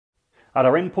At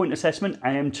our endpoint assessment,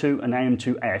 AM2 and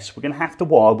AM2S, we're going to have to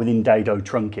wire within Dado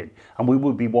trunking, and we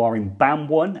will be wiring band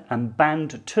 1 and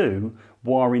band 2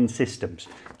 wiring systems.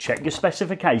 Check your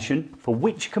specification for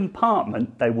which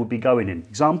compartment they will be going in.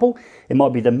 Example, it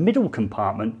might be the middle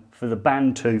compartment for the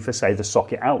band 2 for, say, the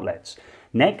socket outlets.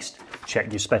 Next,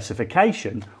 check your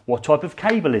specification. What type of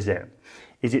cable is it?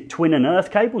 Is it twin and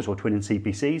earth cables or twin and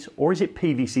CPCs, or is it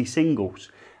PVC singles?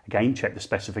 Again, check the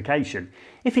specification.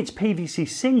 If it's PVC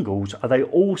singles, are they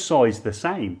all sized the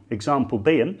same? Example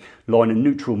being, line and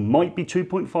neutral might be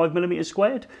 2.5mm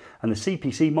squared and the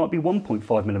CPC might be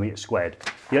 1.5mm squared.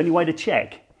 The only way to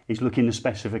check is look in the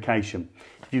specification.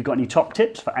 If you've got any top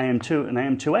tips for AM2 and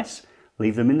AM2S,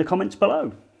 leave them in the comments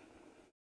below.